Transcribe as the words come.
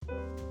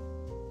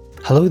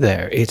Hello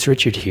there, it's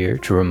Richard here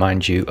to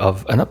remind you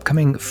of an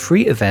upcoming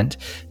free event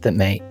that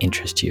may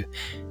interest you.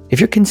 If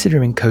you're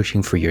considering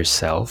coaching for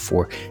yourself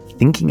or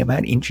thinking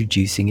about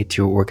introducing it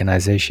to your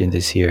organization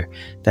this year,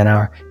 then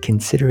our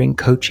Considering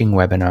Coaching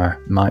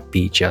webinar might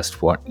be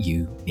just what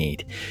you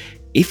need.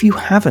 If you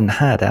haven't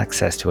had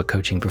access to a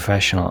coaching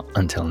professional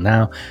until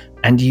now,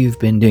 and you've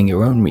been doing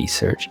your own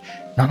research,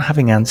 not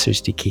having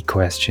answers to key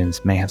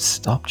questions may have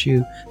stopped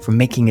you from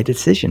making a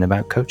decision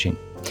about coaching.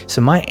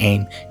 So my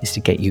aim is to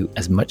get you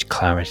as much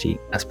clarity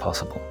as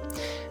possible.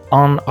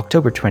 On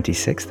October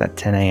 26th at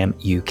 10 a.m.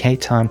 UK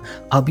time,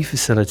 I'll be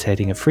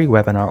facilitating a free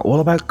webinar all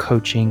about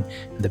coaching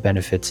and the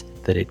benefits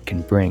that it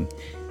can bring.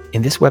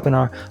 In this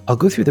webinar, I'll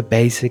go through the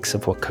basics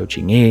of what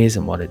coaching is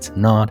and what it's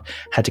not,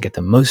 how to get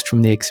the most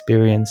from the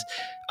experience.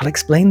 I'll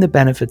explain the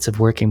benefits of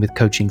working with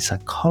coaching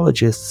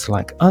psychologists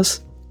like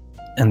us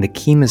and the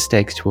key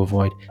mistakes to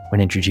avoid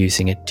when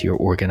introducing it to your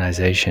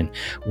organization.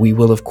 We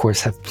will, of course,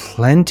 have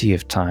plenty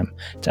of time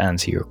to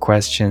answer your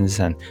questions,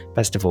 and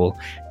best of all,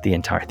 the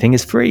entire thing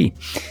is free.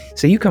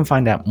 So you can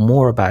find out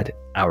more about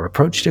our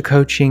approach to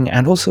coaching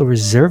and also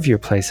reserve your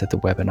place at the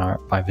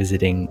webinar by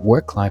visiting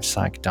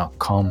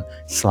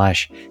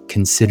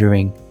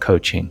worklifepsych.com/considering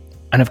coaching.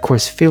 And of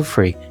course, feel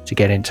free to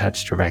get in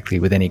touch directly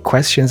with any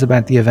questions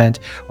about the event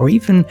or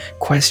even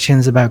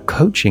questions about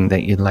coaching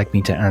that you'd like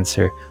me to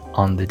answer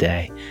on the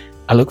day.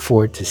 I look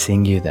forward to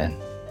seeing you then.